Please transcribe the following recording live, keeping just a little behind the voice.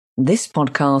This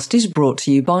podcast is brought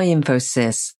to you by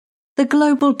Infosys, the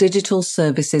global digital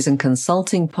services and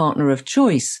consulting partner of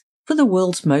choice for the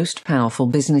world's most powerful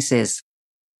businesses.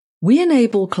 We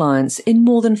enable clients in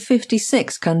more than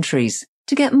 56 countries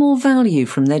to get more value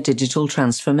from their digital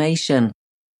transformation.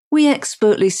 We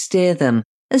expertly steer them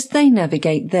as they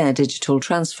navigate their digital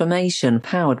transformation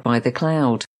powered by the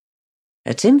cloud.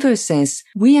 At Infosys,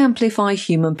 we amplify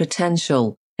human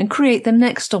potential and create the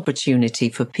next opportunity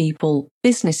for people,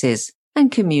 businesses,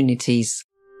 and communities.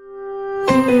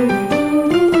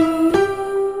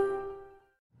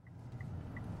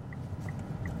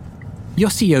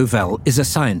 Yossi Yovel is a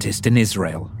scientist in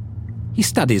Israel. He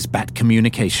studies bat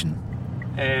communication.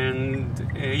 And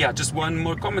just one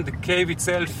more comment. The cave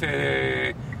itself,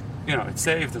 it's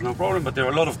safe, there's no problem, but there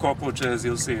are a lot of cockroaches,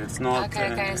 you'll see. It's not...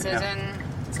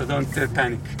 So don't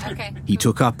panic. Okay. He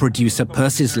took our producer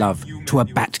Persis Love to a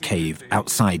bat cave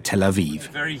outside Tel Aviv.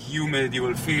 Very humid, you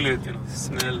will feel it,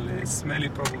 smelly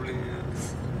probably.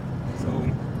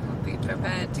 So be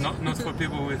prepared. Not for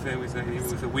people with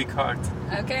a weak heart.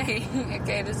 Okay,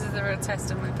 this is the real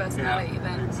test of my personality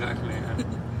then. Exactly. Yeah.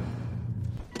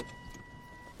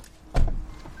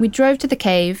 We drove to the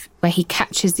cave where he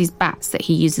catches these bats that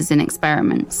he uses in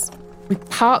experiments. We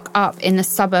park up in the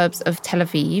suburbs of Tel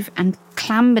Aviv and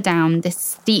clamber down this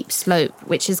steep slope,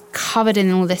 which is covered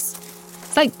in all this,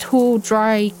 it's like tall,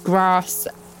 dry grass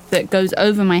that goes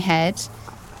over my head.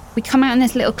 We come out in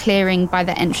this little clearing by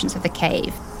the entrance of the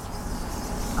cave.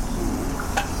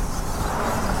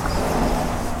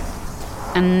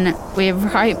 And we're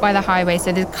right by the highway,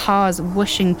 so there's cars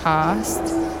whooshing past.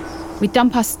 We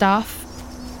dump our stuff,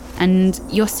 and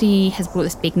Yossi has brought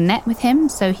this big net with him,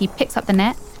 so he picks up the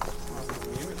net.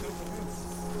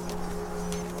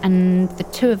 And the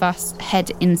two of us head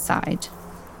inside.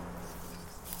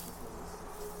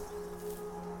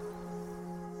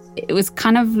 It was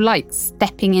kind of like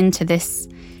stepping into this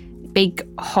big,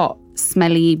 hot,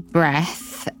 smelly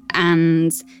breath.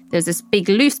 And there's this big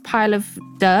loose pile of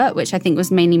dirt, which I think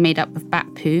was mainly made up of bat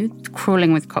poo,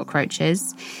 crawling with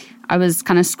cockroaches. I was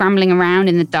kind of scrambling around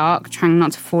in the dark, trying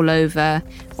not to fall over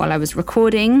while I was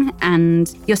recording. And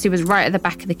Yossi was right at the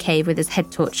back of the cave with his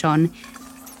head torch on.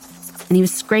 And he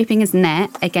was scraping his net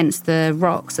against the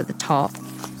rocks at the top,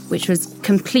 which was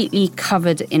completely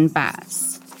covered in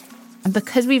bats. And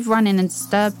because we've run in and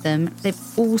disturbed them,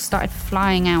 they've all started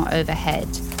flying out overhead.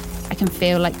 I can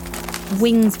feel like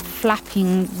wings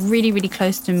flapping really, really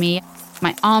close to me.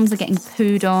 My arms are getting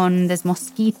pooed on, there's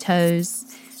mosquitoes,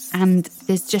 and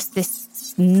there's just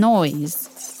this noise.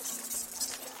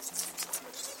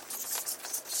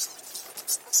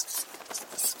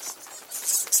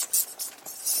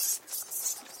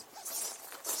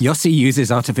 Yossi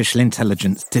uses artificial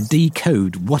intelligence to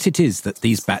decode what it is that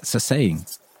these bats are saying.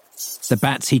 The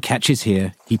bats he catches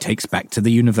here, he takes back to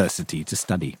the university to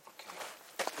study.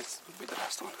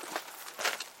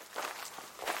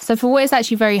 So for what is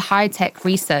actually very high-tech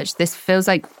research, this feels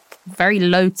like a very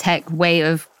low-tech way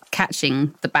of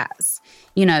catching the bats.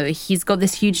 You know, he's got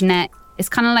this huge net. It's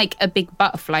kind of like a big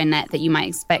butterfly net that you might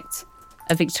expect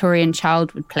a Victorian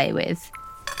child would play with.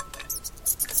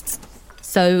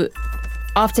 So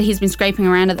after he's been scraping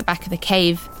around at the back of the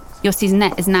cave, Yossi's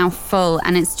net is now full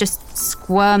and it's just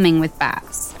squirming with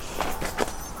bats.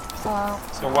 Wow.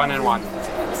 So 1 and 1.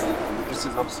 This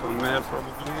is also a male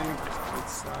probably. Good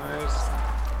size.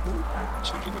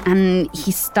 And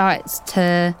he starts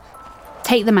to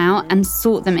take them out and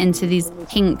sort them into these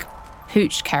pink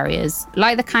pooch carriers,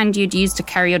 like the kind you'd use to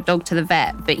carry your dog to the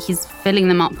vet, but he's filling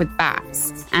them up with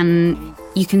bats. And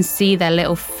you can see their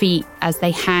little feet as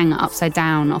they hang upside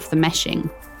down off the meshing.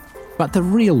 But the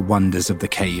real wonders of the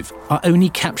cave are only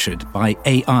captured by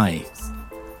AI.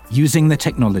 Using the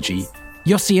technology,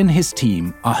 Yossi and his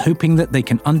team are hoping that they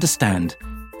can understand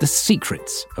the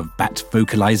secrets of bat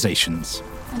vocalizations.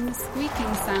 And the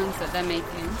squeaking sounds that they're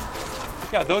making.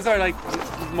 Yeah, those are like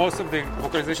most of the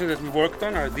vocalizations that we worked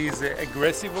on are these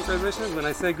aggressive vocalizations. When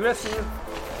I say aggressive,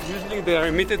 usually they are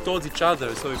emitted towards each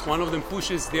other. So if one of them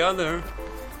pushes the other,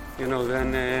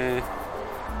 then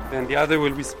the other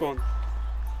will respond.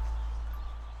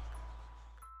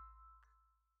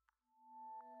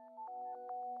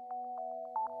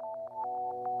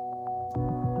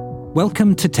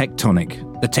 Welcome to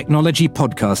Tectonic, the technology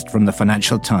podcast from the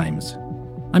Financial Times.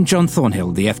 I'm John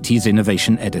Thornhill, the FT's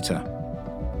innovation editor.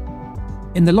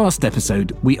 In the last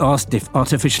episode, we asked if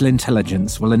artificial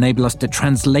intelligence will enable us to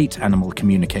translate animal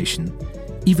communication,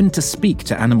 even to speak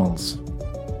to animals.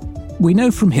 We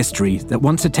know from history that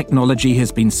once a technology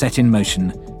has been set in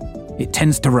motion, it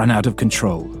tends to run out of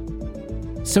control.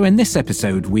 So in this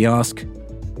episode, we ask,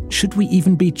 should we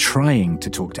even be trying to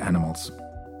talk to animals?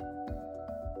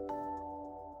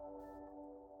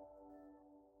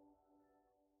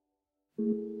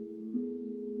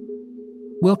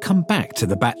 We'll come back to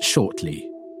the bat shortly.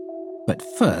 But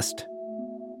first,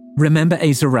 remember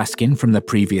Asa Raskin from the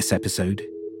previous episode?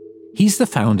 He's the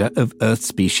founder of Earth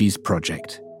Species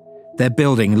Project. They're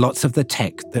building lots of the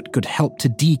tech that could help to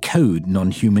decode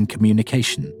non-human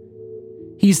communication.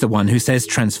 He's the one who says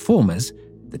transformers,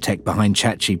 the tech behind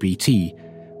ChatGPT,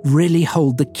 really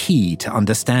hold the key to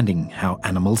understanding how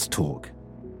animals talk.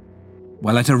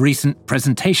 Well, at a recent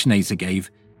presentation Asa gave,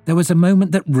 there was a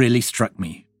moment that really struck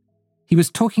me. He was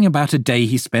talking about a day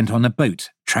he spent on a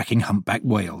boat tracking humpback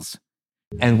whales.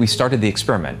 And we started the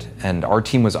experiment, and our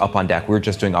team was up on deck. We were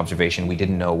just doing observation. We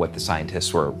didn't know what the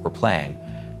scientists were playing.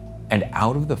 And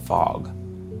out of the fog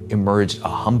emerged a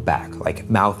humpback, like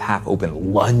mouth half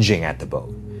open, lunging at the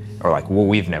boat. Or like, well,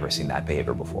 we've never seen that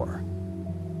behavior before.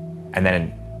 And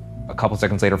then a couple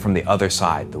seconds later from the other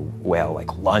side, the whale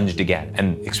like lunged again,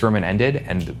 and the experiment ended,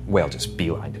 and the whale just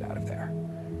beelined it out of there.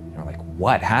 And we're like,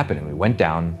 what happened? And we went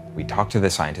down, we talked to the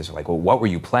scientists, we're like, well, what were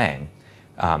you playing?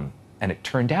 And it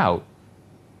turned out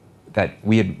that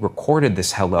we had recorded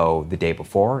this hello the day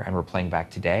before and we're playing back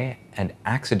today, and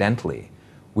accidentally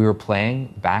we were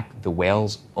playing back the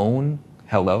whale's own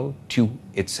hello to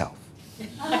itself.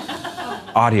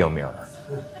 Audio mirror.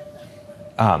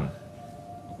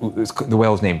 The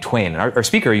whale's named Twain, and our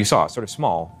speaker you saw, sort of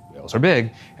small, whales are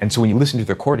big, and so when you listen to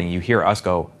the recording, you hear us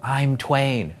go, I'm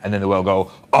Twain, and then the whale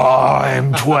go,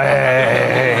 I'm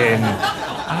Twain,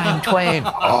 I'm Twain,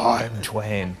 I'm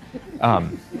Twain.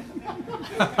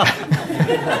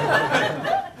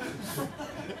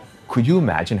 Could you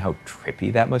imagine how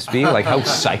trippy that must be? Like how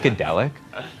psychedelic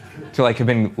to like have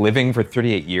been living for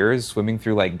 38 years, swimming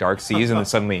through like dark seas and then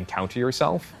suddenly encounter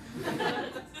yourself?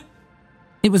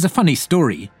 It was a funny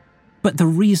story, but the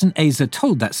reason Asa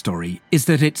told that story is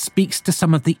that it speaks to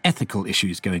some of the ethical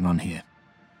issues going on here.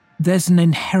 There's an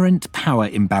inherent power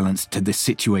imbalance to this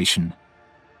situation,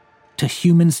 to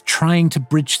humans trying to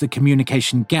bridge the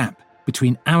communication gap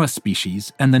between our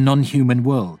species and the non-human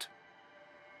world.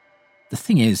 The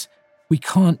thing is, we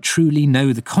can't truly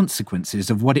know the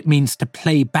consequences of what it means to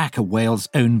play back a whale's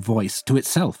own voice to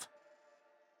itself.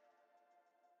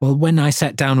 Well, when I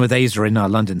sat down with Asa in our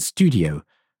London studio,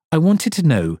 I wanted to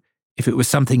know if it was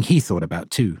something he thought about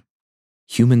too.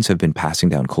 Humans have been passing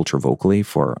down culture vocally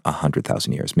for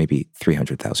 100,000 years, maybe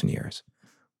 300,000 years.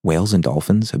 Whales and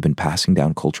dolphins have been passing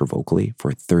down culture vocally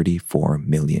for 34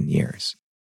 million years.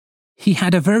 He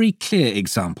had a very clear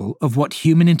example of what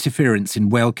human interference in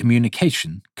whale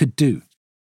communication could do.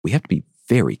 We have to be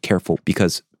very careful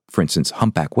because, for instance,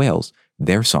 humpback whales,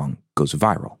 their song goes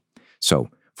viral. So,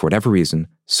 for whatever reason,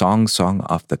 songs sung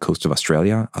off the coast of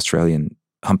Australia, Australian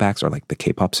humpbacks are like the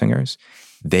K-pop singers,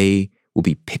 they will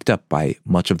be picked up by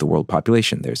much of the world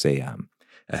population. There's a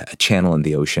channel in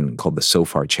the ocean called the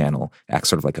SOFAR channel, acts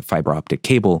sort of like a fiber optic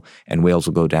cable, and whales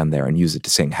will go down there and use it to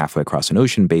sing halfway across an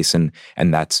ocean basin,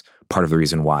 and that's part of the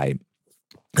reason why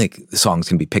like the songs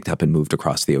can be picked up and moved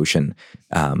across the ocean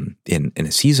in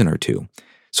a season or two.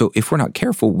 So if we're not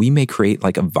careful, we may create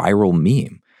like a viral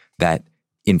meme that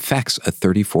infects a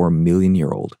 34 million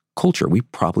year old culture. We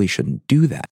probably shouldn't do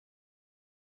that.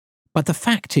 But the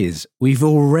fact is, we've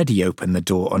already opened the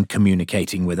door on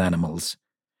communicating with animals.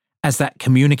 As that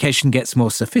communication gets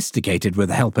more sophisticated with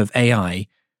the help of AI,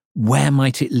 where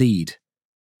might it lead?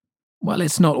 Well,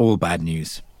 it's not all bad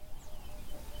news.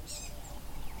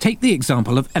 Take the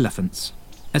example of elephants.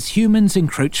 As humans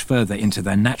encroach further into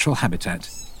their natural habitat,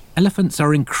 elephants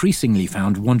are increasingly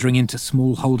found wandering into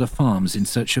smallholder farms in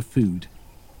search of food.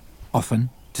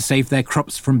 Often, to save their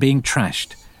crops from being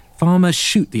trashed, farmers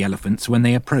shoot the elephants when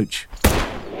they approach.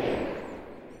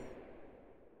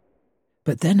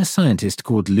 But then a scientist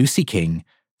called Lucy King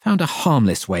found a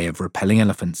harmless way of repelling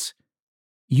elephants,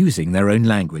 using their own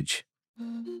language.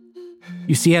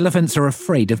 You see, elephants are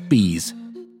afraid of bees,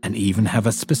 and even have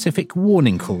a specific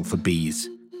warning call for bees.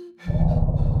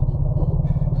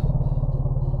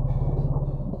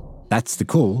 That's the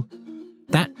call.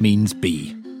 That means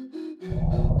bee.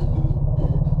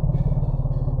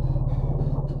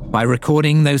 By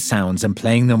recording those sounds and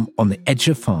playing them on the edge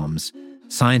of farms,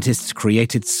 scientists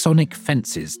created sonic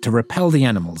fences to repel the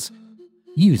animals,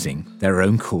 using their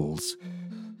own calls.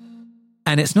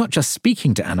 And it's not just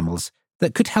speaking to animals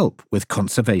that could help with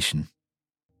conservation.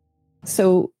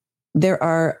 So there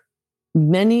are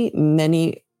many,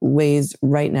 many ways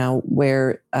right now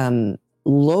where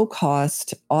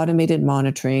low-cost automated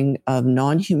monitoring of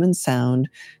non-human sound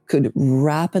could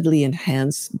rapidly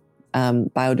enhance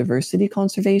biodiversity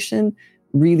conservation.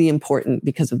 Really important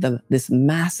because of this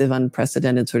massive,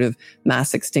 unprecedented sort of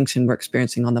mass extinction we're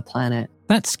experiencing on the planet.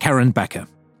 That's Karen Backer.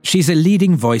 She's a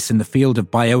leading voice in the field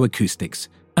of bioacoustics,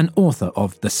 an author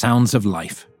of The Sounds of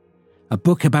Life, a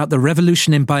book about the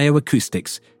revolution in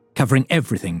bioacoustics, covering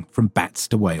everything from bats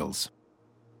to whales.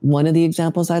 One of the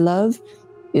examples I love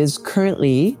is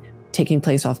currently taking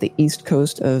place off the east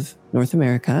coast of North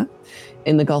America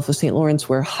in the Gulf of St. Lawrence,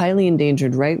 where highly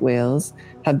endangered right whales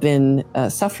have been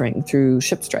suffering through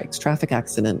ship strikes, traffic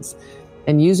accidents,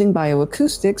 and using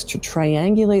bioacoustics to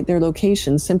triangulate their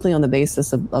location simply on the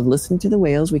basis of listening to the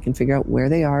whales. We can figure out where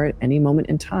they are at any moment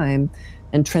in time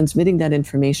and transmitting that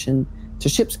information to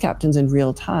ship's captains in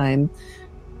real time.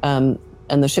 And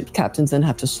the ship captains then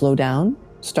have to slow down,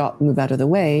 stop, move out of the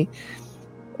way.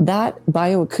 That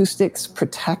bioacoustics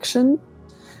protection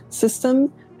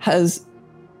system has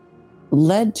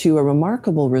led to a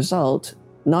remarkable result.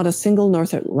 Not a single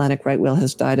North Atlantic right whale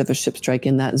has died of a ship strike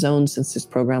in that zone since this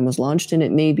program was launched, and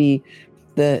it may be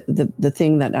the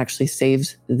thing that actually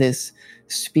saves this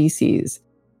species.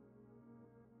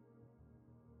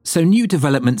 So new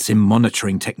developments in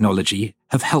monitoring technology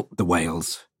have helped the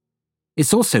whales.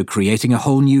 It's also creating a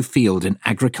whole new field in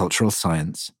agricultural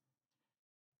science.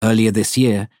 Earlier this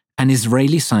year, an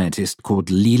Israeli scientist called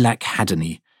Lilach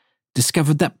Hadani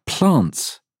discovered that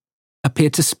plants appear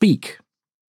to speak.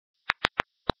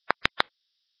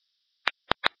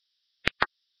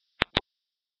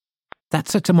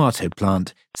 That's a tomato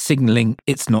plant signaling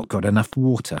it's not got enough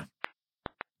water.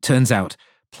 Turns out,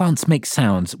 plants make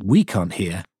sounds we can't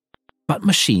hear, but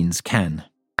machines can.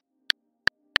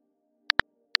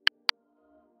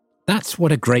 That's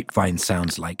what a grapevine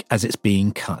sounds like as it's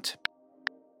being cut.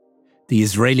 The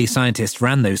Israeli scientist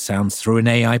ran those sounds through an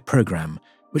AI program,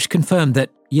 which confirmed that,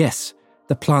 yes,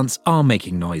 the plants are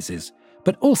making noises,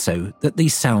 but also that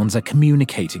these sounds are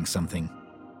communicating something.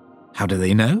 How do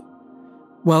they know?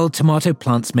 Well, tomato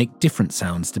plants make different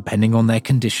sounds depending on their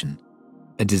condition.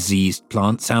 A diseased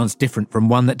plant sounds different from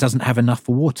one that doesn't have enough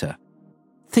water.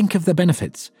 Think of the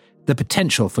benefits, the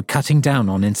potential for cutting down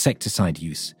on insecticide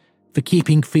use, for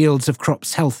keeping fields of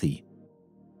crops healthy.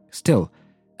 Still,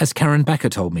 as Karen Becker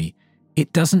told me,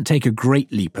 it doesn't take a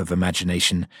great leap of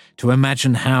imagination to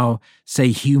imagine how, say,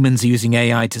 humans using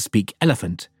AI to speak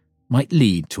elephant might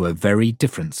lead to a very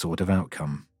different sort of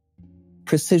outcome.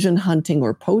 Precision hunting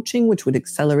or poaching, which would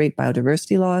accelerate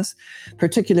biodiversity loss,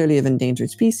 particularly of endangered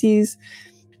species.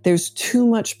 There's too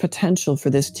much potential for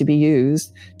this to be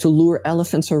used to lure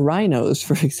elephants or rhinos,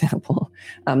 for example,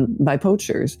 by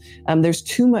poachers. There's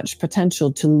too much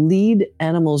potential to lead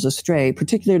animals astray,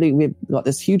 particularly we've got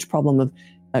this huge problem of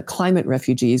climate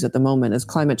refugees at the moment, as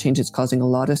climate change is causing a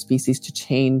lot of species to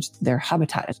change their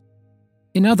habitat.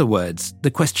 In other words,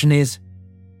 the question is,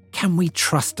 can we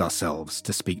trust ourselves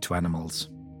to speak to animals?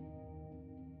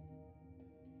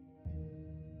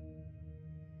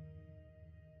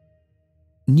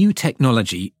 New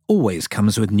technology always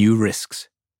comes with new risks.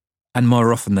 And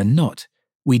more often than not,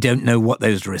 we don't know what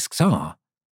those risks are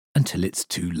until it's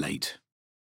too late.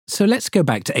 So let's go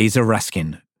back to Asa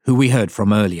Raskin, who we heard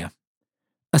from earlier.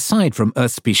 Aside from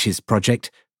Earth Species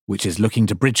Project, which is looking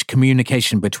to bridge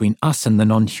communication between us and the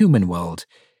non-human world,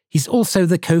 he's also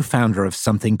the co-founder of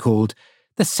something called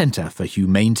the Centre for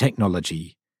Humane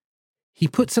Technology. He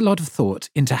puts a lot of thought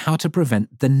into how to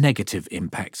prevent the negative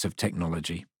impacts of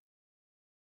technology.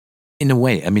 In a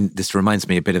way, I mean, this reminds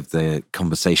me a bit of the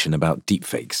conversation about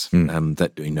deepfakes,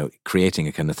 that, creating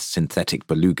a kind of synthetic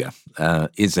beluga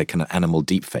is a kind of animal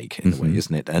deepfake in a way,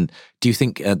 isn't it? And do you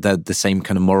think the same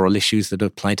kind of moral issues that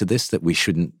apply to this, that we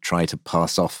shouldn't try to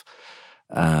pass off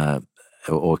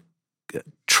or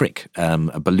trick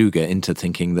a beluga into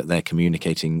thinking that they're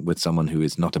communicating with someone who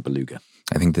is not a beluga?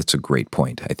 I think that's a great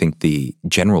point. I think the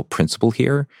general principle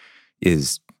here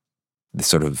is the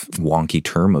sort of wonky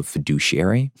term of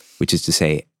fiduciary, which is to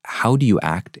say, how do you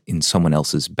act in someone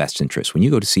else's best interest? When you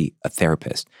go to see a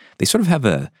therapist, they sort of have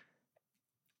a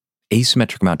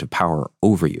asymmetric amount of power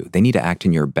over you. They need to act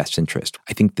in your best interest.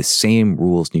 I think the same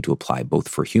rules need to apply both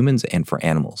for humans and for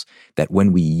animals, that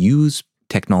when we use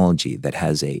technology that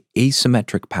has a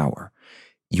asymmetric power,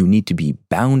 you need to be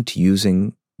bound to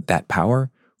using that power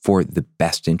for the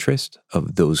best interest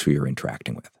of those who you're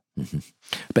interacting with. Mm-hmm.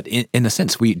 But in a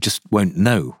sense, we just won't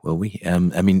know, will we?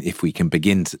 I mean, if we can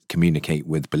begin to communicate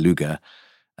with beluga,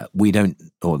 we don't,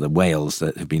 or the whales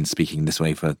that have been speaking this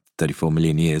way for 34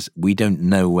 million years, we don't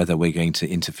know whether we're going to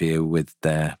interfere with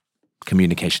their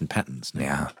communication patterns. No?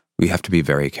 Yeah, we have to be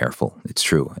very careful. It's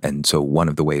true. And so one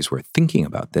of the ways we're thinking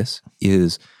about this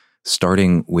is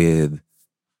starting with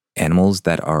animals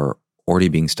that are already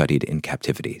being studied in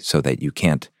captivity, so that you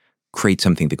can't create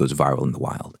something that goes viral in the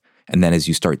wild. And then as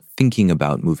you start thinking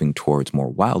about moving towards more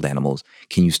wild animals,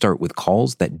 can you start with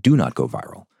calls that do not go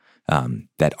viral,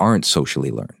 that aren't socially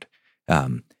learned?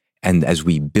 And as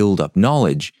we build up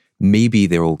knowledge, maybe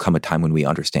there will come a time when we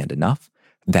understand enough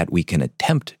that we can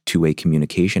attempt two-way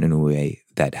communication in a way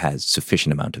that has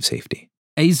sufficient amount of safety.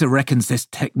 Asa reckons this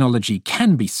technology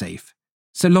can be safe,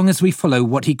 so long as we follow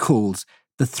what he calls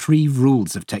the 3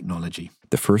 rules of technology.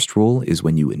 The first rule is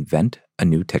when you invent a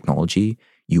new technology,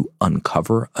 you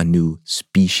uncover a new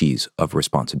species of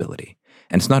responsibility.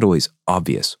 And it's not always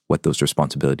obvious what those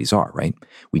responsibilities are, right?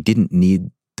 We didn't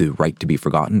need the right to be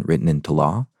forgotten written into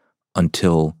law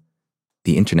until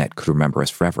the internet could remember us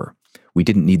forever. We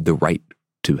didn't need the right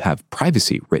to have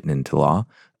privacy written into law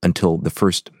until the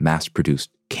first mass-produced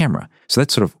camera. So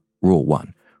that's sort of rule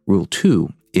 1. Rule 2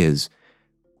 is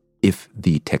if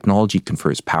the technology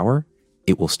confers power,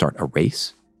 it will start a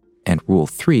race. And rule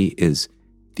 3 is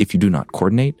if you do not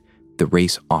coordinate, the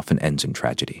race often ends in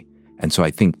tragedy. And so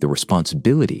I think the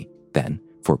responsibility then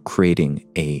for creating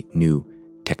a new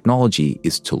technology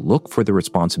is to look for the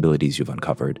responsibilities you've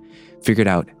uncovered, figure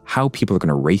out how people are going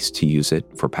to race to use it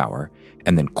for power,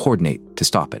 and then coordinate to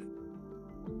stop it.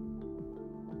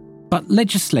 But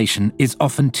legislation is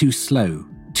often too slow,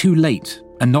 too late,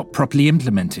 and not properly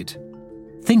implemented.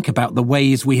 Think about the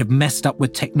ways we have messed up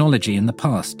with technology in the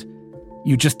past.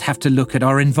 You just have to look at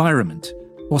our environment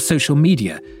or social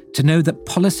media to know that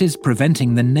policies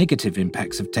preventing the negative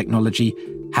impacts of technology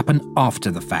happen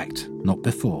after the fact, not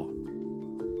before.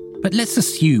 But let's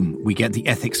assume we get the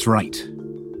ethics right.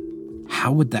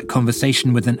 How would that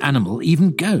conversation with an animal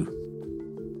even go?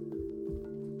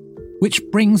 Which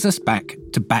brings us back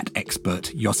to bat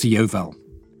expert Yossi Oval.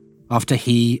 After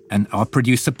he and our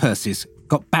producer Persis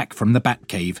got back from the bat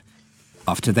cave,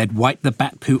 after they'd wiped the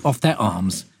bat poo off their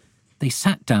arms, they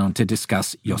sat down to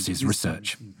discuss Yossi's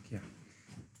research.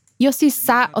 Yossi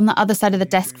sat on the other side of the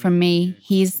desk from me.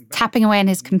 He's tapping away on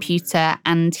his computer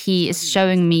and he is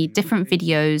showing me different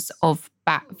videos of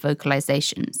bat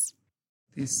vocalizations.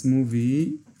 This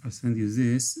movie, I'll send you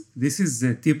this. This is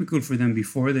typical for them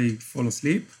before they fall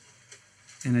asleep.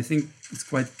 And I think it's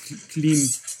quite clean.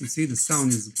 You see, the sound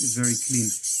is very clean.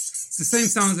 It's the same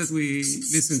sounds that we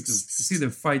listen to. You see, they're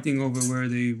fighting over where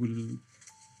they will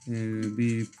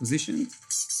be positioned.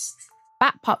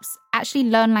 Bat pups actually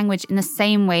learn language in the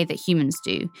same way that humans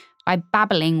do, by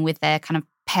babbling with their kind of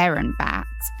parent bat.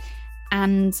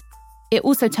 And it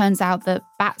also turns out that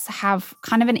bats have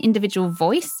kind of an individual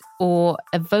voice, or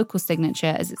a vocal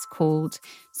signature as it's called.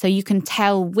 So you can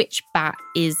tell which bat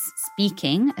is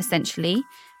speaking, essentially.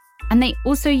 And they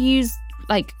also use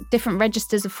like different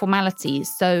registers of formality.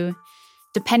 So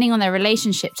depending on their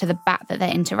relationship to the bat that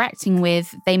they're interacting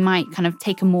with, they might kind of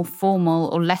take a more formal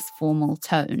or less formal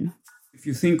tone. If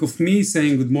you think of me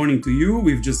saying good morning to you,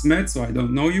 we've just met, so I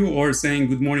don't know you, or saying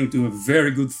good morning to a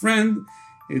very good friend,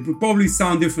 it would probably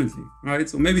sound differently, right?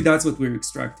 So maybe that's what we're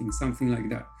extracting, something like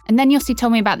that. And then Yossi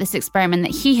told me about this experiment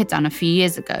that he had done a few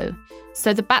years ago.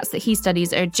 So the bats that he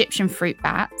studies are Egyptian fruit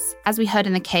bats. As we heard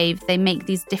in the cave, they make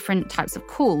these different types of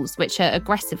calls, which are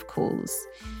aggressive calls.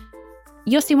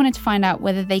 Yossi wanted to find out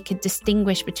whether they could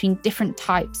distinguish between different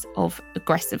types of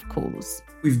aggressive calls.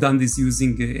 We've done this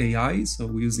using AI, so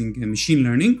we're using machine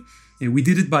learning. We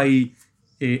did it by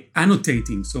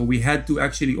annotating. So we had to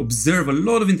actually observe a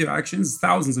lot of interactions,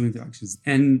 thousands of interactions,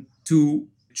 and to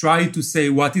try to say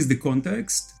what is the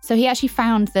context. So he actually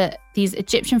found that these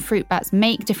Egyptian fruit bats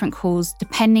make different calls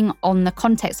depending on the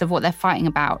context of what they're fighting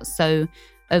about. So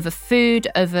over food,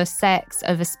 over sex,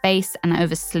 over space, and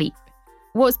over sleep.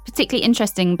 What's particularly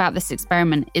interesting about this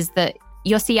experiment is that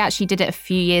Yossi actually did it a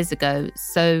few years ago.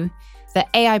 So the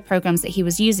AI programs that he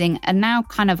was using are now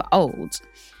kind of old.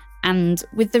 And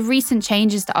with the recent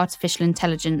changes to artificial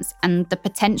intelligence and the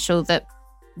potential that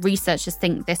researchers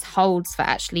think this holds for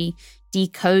actually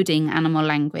decoding animal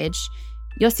language,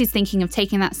 Yossi's thinking of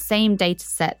taking that same data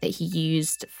set that he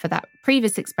used for that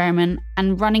previous experiment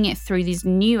and running it through these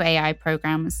new AI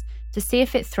programs to see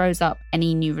if it throws up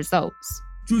any new results.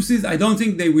 Truth is, I don't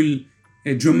think they will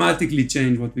dramatically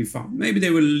change what we found. Maybe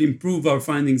they will improve our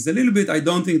findings a little bit. I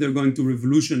don't think they're going to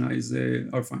revolutionize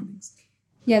our findings.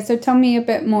 Yeah, so tell me a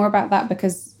bit more about that,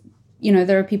 because, you know,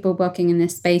 there are people working in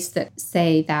this space that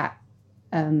say that,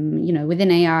 within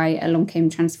AI, along came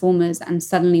transformers and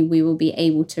suddenly we will be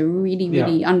able to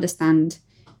really understand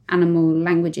animal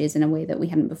languages in a way that we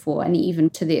hadn't before. And even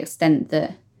to the extent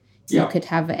that you could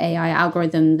have an AI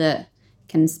algorithm that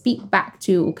can speak back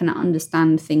to or can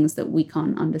understand things that we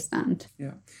can't understand.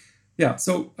 Yeah.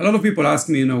 So a lot of people ask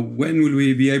me, when will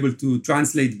we be able to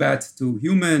translate bat to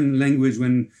human language?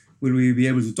 When will we be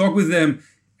able to talk with them?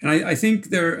 And I think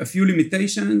there are a few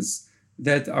limitations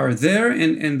that are there,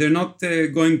 and they're not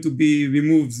going to be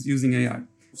removed using AI.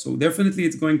 So definitely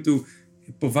it's going to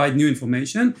provide new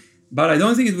information. But I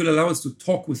don't think it will allow us to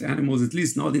talk with animals, at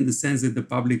least not in the sense that the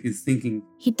public is thinking.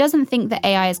 He doesn't think that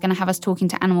AI is going to have us talking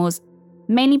to animals,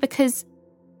 mainly because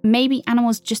maybe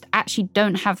animals just actually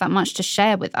don't have that much to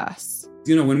share with us.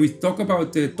 When we talk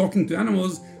about talking to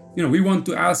animals, we want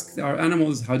to ask our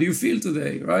animals, how do you feel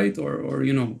today, right? Or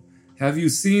have you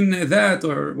seen that?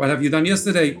 Or what have you done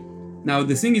yesterday? Now,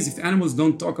 the thing is, if animals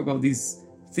don't talk about these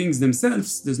things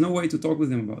themselves, there's no way to talk with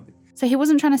them about it. So he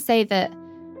wasn't trying to say that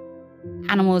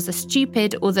animals are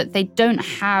stupid or that they don't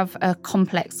have a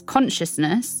complex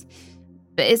consciousness,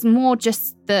 but it's more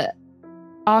just that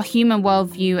our human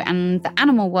worldview and the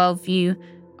animal worldview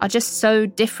are just so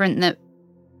different that,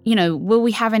 will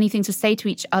we have anything to say to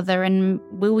each other, and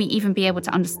will we even be able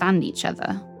to understand each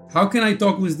other? How can I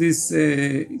talk with this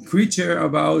creature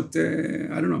about,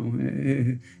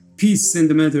 peace in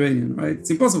the Mediterranean, right?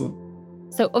 It's impossible.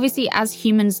 So obviously, as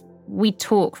humans, we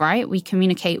talk, right? We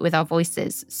communicate with our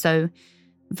voices. So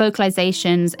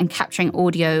vocalizations and capturing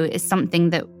audio is something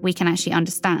that we can actually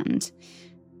understand.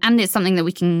 And it's something that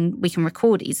we can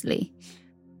record easily.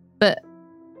 But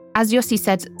as Yossi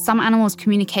said, some animals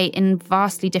communicate in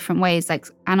vastly different ways. Like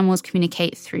animals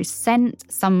communicate through scent,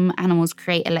 some animals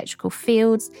create electrical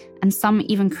fields, and some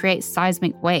even create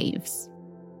seismic waves.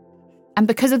 And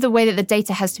because of the way that the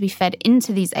data has to be fed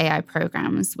into these AI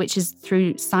programs, which is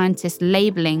through scientists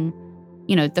labeling,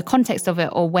 the context of it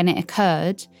or when it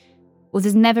occurred, well,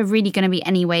 there's never really going to be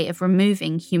any way of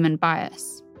removing human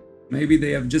bias. Maybe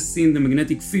they have just seen the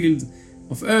magnetic field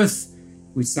of Earth,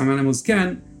 which some animals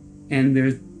can, and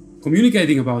they're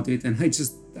communicating about it. And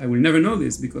I will never know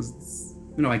this because,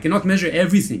 I cannot measure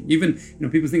everything. Even,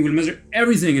 people think we'll measure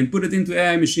everything and put it into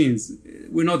AI machines.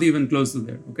 We're not even close to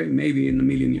there, okay? Maybe in a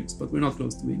million years, but we're not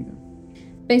close to being there.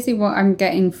 Basically, what I'm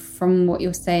getting from what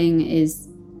you're saying is,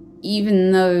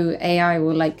 even though AI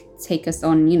will take us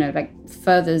on,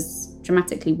 furthers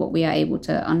dramatically what we are able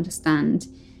to understand,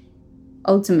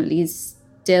 ultimately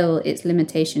still its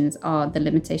limitations are the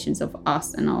limitations of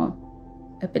us and our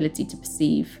ability to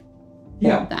perceive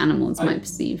what the animals might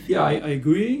perceive. Yeah, I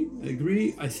agree.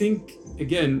 I think,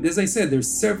 again, as I said, there's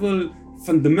several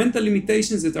fundamental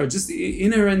limitations that are just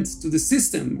inherent to the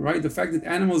system, right? The fact that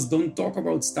animals don't talk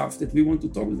about stuff that we want to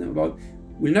talk with them about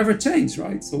will never change,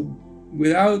 right? So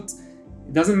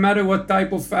it doesn't matter what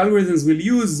type of algorithms we'll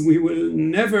use, we will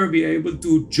never be able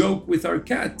to joke with our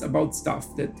cat about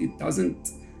stuff that it doesn't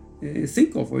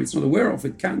think of or it's not aware of.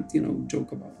 It can't,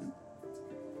 joke about them.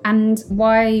 And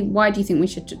why do you think we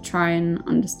should try and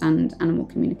understand animal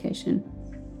communication?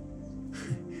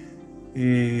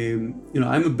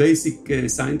 I'm a basic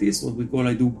scientist,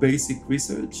 I do basic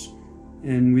research,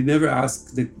 and we never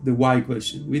ask the why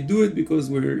question. We do it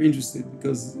because we're interested,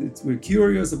 because we're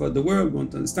curious about the world, we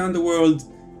want to understand the world,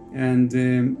 and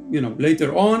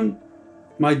later on,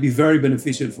 it might be very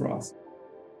beneficial for us.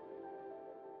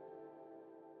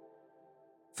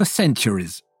 For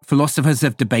centuries, philosophers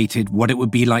have debated what it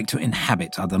would be like to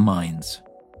inhabit other minds.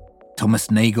 Thomas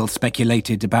Nagel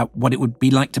speculated about what it would be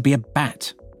like to be a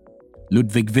bat.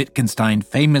 Ludwig Wittgenstein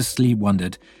famously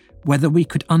wondered whether we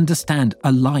could understand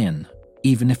a lion,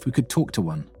 even if we could talk to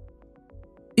one.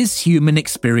 Is human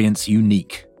experience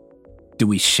unique? Do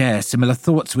we share similar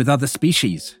thoughts with other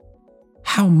species?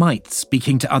 How might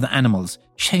speaking to other animals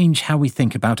change how we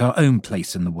think about our own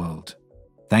place in the world?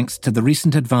 Thanks to the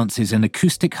recent advances in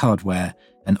acoustic hardware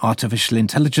and artificial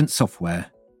intelligence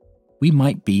software, we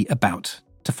might be about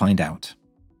to find out.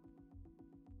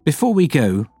 Before we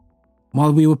go,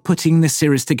 while we were putting this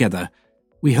series together,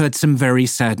 we heard some very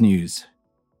sad news.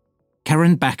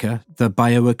 Karen Backer, the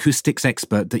bioacoustics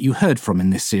expert that you heard from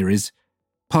in this series,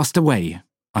 passed away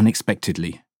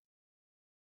unexpectedly.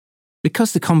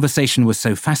 Because the conversation was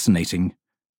so fascinating,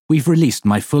 we've released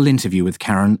my full interview with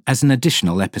Karen as an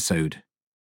additional episode.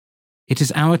 It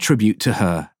is our tribute to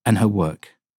her and her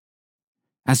work.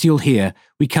 As you'll hear,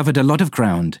 we covered a lot of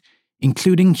ground,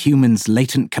 including humans'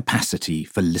 latent capacity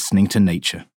for listening to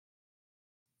nature.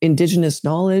 Indigenous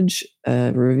knowledge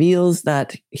reveals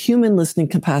that human listening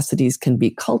capacities can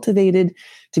be cultivated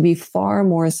to be far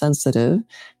more sensitive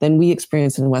than we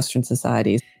experience in Western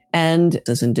societies. And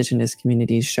as Indigenous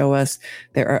communities show us,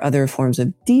 there are other forms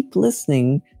of deep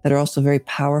listening that are also very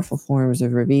powerful forms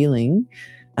of revealing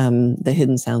the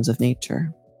hidden sounds of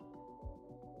nature.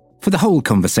 For the whole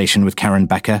conversation with Karen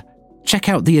Backer, check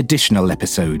out the additional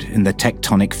episode in the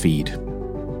Tectonic feed.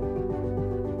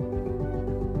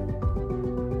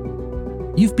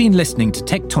 You've been listening to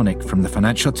Tectonic from the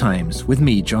Financial Times with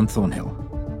me, John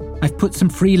Thornhill. I've put some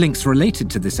free links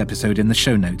related to this episode in the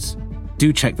show notes.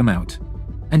 Do check them out.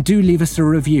 And do leave us a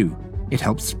review. It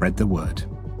helps spread the word.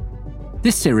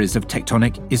 This series of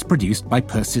Tectonic is produced by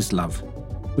Persis Love.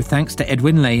 with thanks to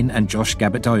Edwin Lane and Josh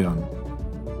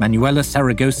Gabadoyon. Manuela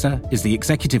Saragosa is the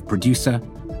executive producer.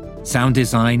 Sound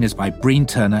design is by Breen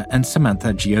Turner and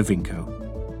Samantha Giovinco.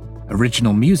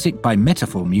 Original music by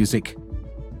Metaphor Music.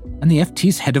 And the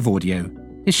FT's head of audio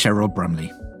is Cheryl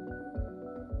Brumley.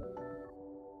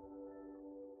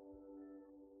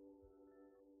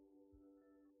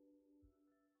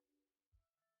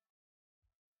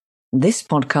 This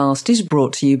podcast is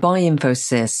brought to you by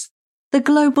Infosys, the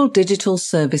global digital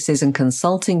services and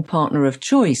consulting partner of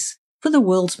choice for the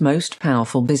world's most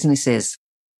powerful businesses.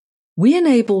 We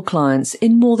enable clients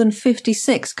in more than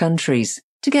 56 countries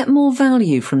to get more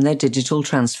value from their digital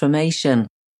transformation.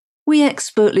 We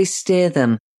expertly steer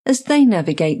them as they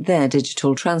navigate their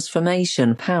digital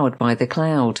transformation powered by the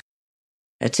cloud.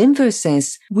 At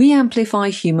Infosys, we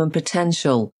amplify human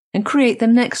potential and create the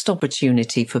next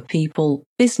opportunity for people,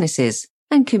 businesses,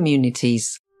 and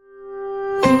communities.